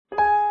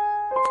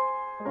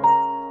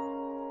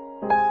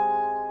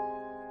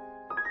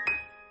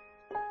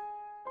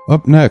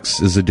Up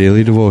next is a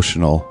daily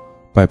devotional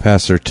by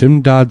Pastor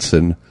Tim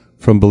Dodson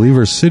from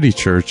Believer City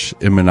Church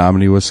in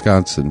Menominee,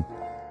 Wisconsin.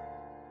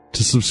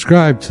 To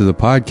subscribe to the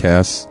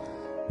podcast,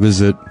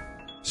 visit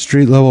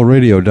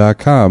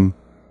streetlevelradio.com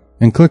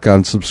and click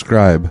on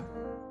subscribe.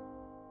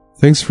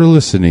 Thanks for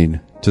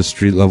listening to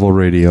Street Level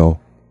Radio.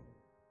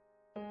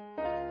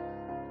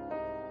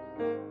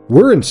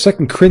 We're in 2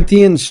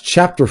 Corinthians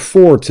chapter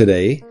 4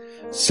 today.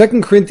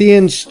 2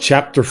 Corinthians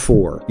chapter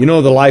 4. You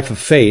know, the life of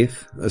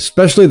faith,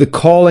 especially the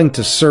calling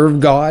to serve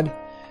God,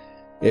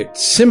 it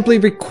simply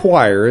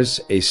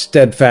requires a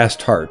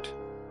steadfast heart.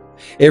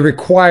 It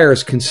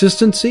requires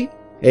consistency,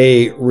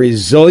 a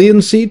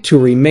resiliency to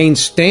remain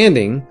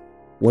standing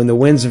when the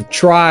winds of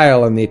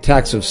trial and the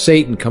attacks of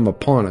Satan come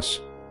upon us.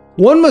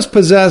 One must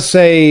possess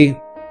a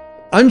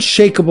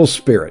unshakable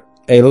spirit,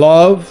 a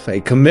love,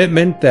 a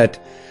commitment that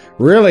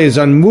really is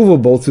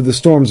unmovable through the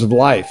storms of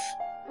life.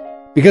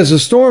 Because the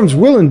storms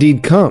will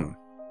indeed come,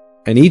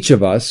 and each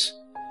of us,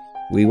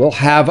 we will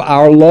have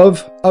our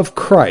love of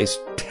Christ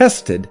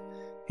tested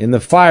in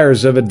the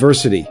fires of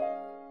adversity.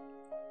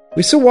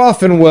 We so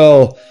often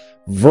will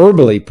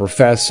verbally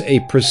profess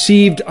a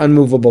perceived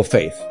unmovable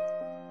faith.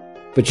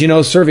 But you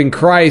know, serving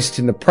Christ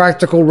in the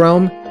practical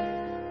realm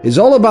is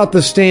all about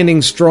the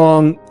standing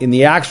strong in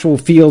the actual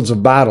fields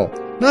of battle,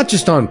 not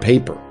just on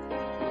paper.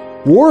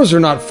 Wars are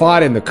not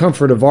fought in the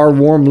comfort of our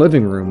warm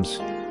living rooms,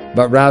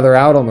 but rather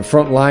out on the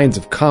front lines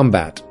of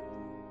combat.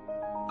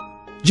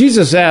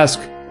 Jesus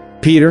asked,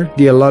 "Peter,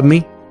 do you love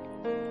me?"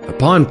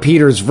 Upon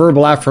Peter's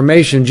verbal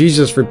affirmation,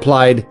 Jesus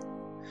replied,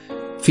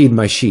 "Feed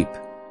my sheep."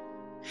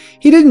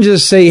 He didn't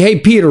just say, "Hey,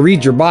 Peter,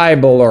 read your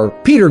Bible," or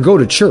 "Peter, go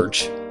to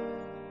church."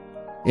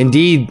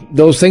 Indeed,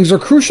 those things are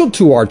crucial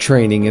to our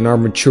training and our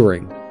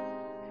maturing.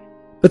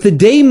 But the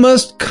day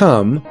must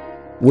come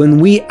when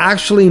we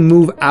actually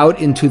move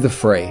out into the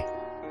fray.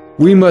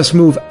 We must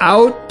move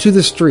out to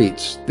the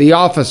streets, the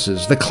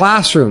offices, the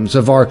classrooms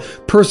of our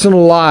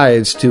personal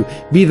lives to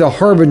be the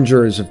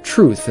harbingers of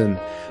truth and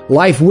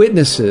life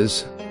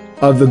witnesses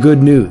of the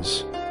good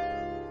news.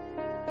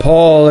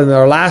 Paul, in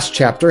our last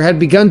chapter, had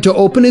begun to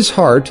open his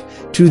heart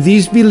to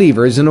these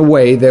believers in a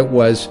way that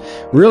was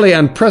really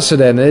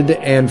unprecedented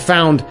and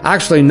found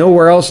actually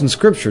nowhere else in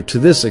Scripture, to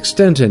this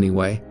extent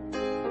anyway.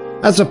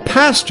 As a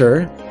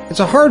pastor,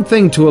 it's a hard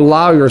thing to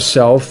allow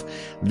yourself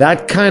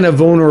that kind of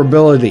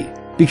vulnerability,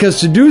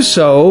 because to do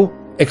so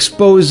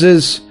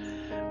exposes,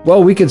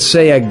 well, we could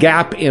say a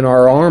gap in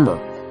our armor,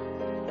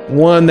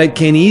 one that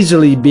can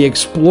easily be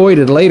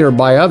exploited later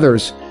by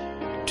others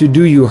to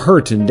do you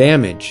hurt and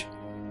damage.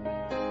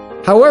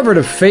 However,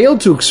 to fail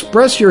to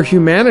express your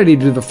humanity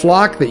to the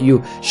flock that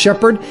you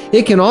shepherd,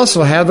 it can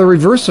also have the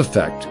reverse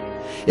effect.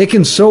 It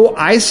can so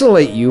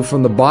isolate you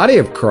from the body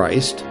of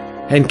Christ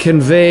and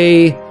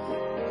convey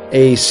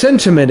a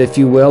sentiment, if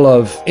you will,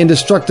 of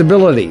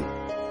indestructibility,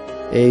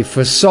 a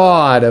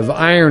facade of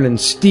iron and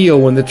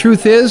steel, when the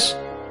truth is,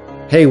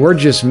 hey, we're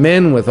just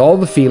men with all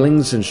the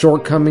feelings and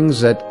shortcomings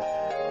that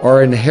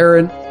are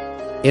inherent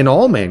in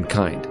all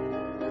mankind.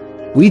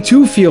 We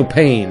too feel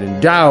pain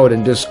and doubt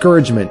and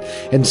discouragement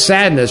and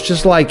sadness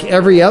just like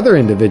every other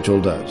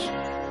individual does.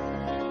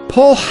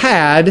 Paul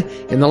had,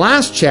 in the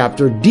last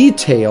chapter,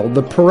 detailed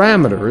the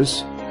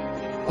parameters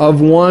of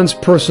one's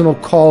personal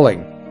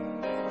calling.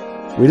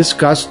 We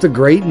discussed the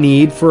great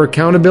need for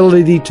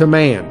accountability to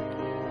man,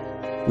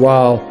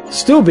 while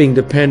still being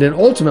dependent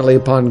ultimately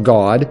upon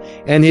God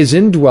and His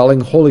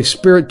indwelling Holy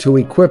Spirit to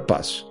equip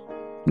us.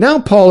 Now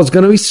Paul is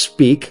going to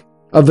speak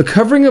of the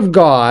covering of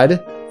God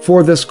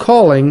for this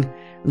calling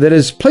that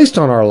is placed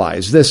on our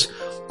lives, this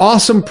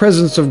awesome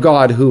presence of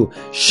God who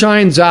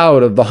shines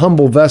out of the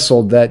humble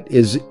vessel that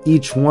is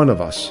each one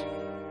of us.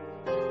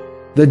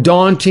 The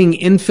daunting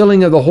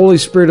infilling of the Holy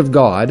Spirit of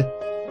God,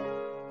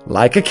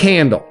 like a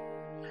candle,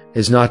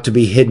 is not to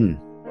be hidden.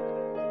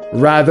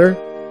 Rather,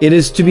 it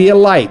is to be a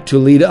light to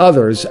lead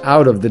others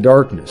out of the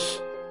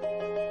darkness.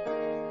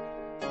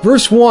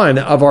 Verse 1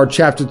 of our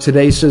chapter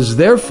today says,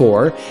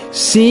 "Therefore,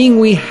 seeing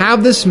we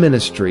have this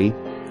ministry,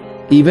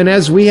 even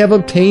as we have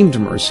obtained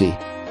mercy,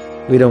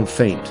 we don't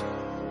faint."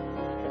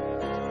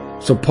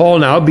 So Paul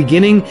now,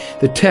 beginning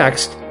the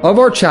text of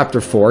our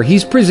chapter 4,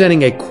 he's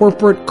presenting a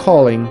corporate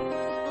calling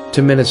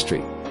to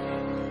ministry.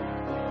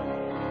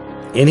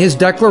 In his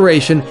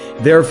declaration,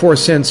 "Therefore,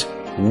 since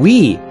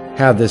we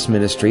have this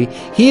ministry,"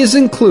 he is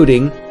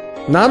including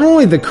not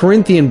only the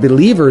Corinthian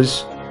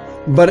believers,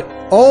 but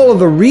all of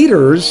the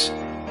readers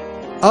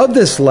of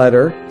this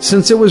letter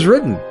since it was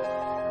written.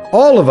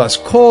 All of us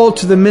called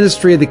to the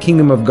ministry of the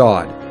kingdom of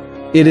God.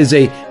 It is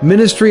a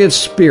ministry of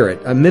spirit,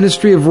 a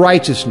ministry of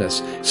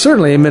righteousness,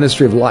 certainly a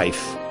ministry of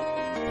life.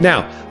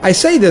 Now, I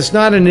say this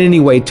not in any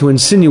way to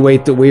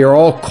insinuate that we are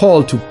all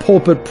called to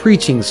pulpit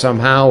preaching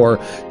somehow, or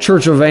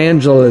church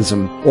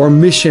evangelism, or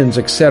missions,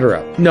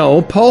 etc.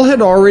 No, Paul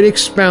had already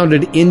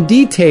expounded in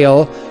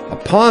detail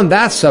upon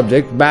that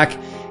subject back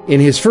in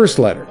his first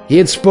letter. He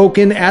had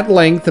spoken at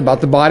length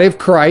about the body of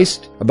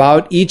Christ,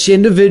 about each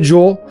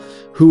individual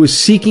who is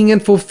seeking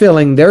and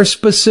fulfilling their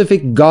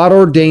specific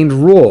God-ordained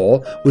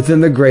role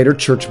within the greater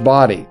church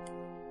body.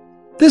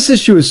 This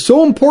issue is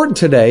so important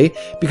today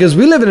because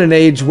we live in an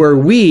age where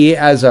we,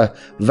 as a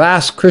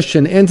vast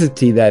Christian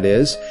entity that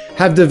is,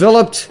 have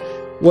developed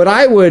what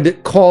I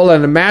would call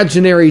an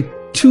imaginary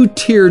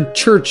two-tiered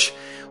church,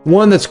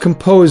 one that's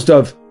composed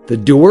of the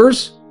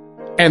doers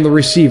and the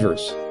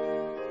receivers,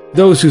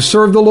 those who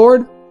serve the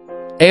Lord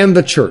and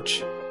the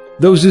church,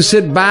 those who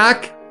sit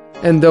back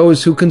and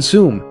those who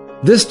consume.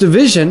 This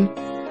division,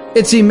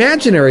 it's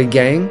imaginary,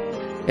 gang,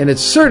 and it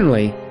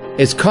certainly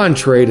is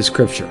contrary to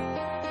Scripture.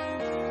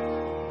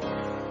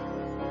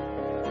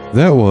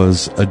 That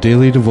was a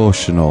daily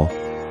devotional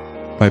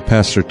by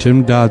Pastor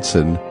Tim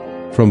Dodson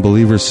from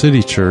Believer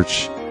City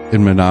Church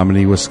in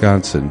Menominee,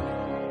 Wisconsin.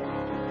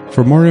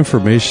 For more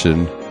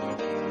information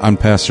on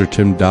Pastor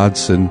Tim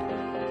Dodson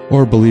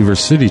or Believer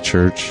City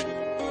Church,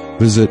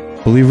 visit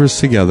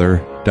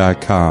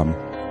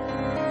believerstogether.com.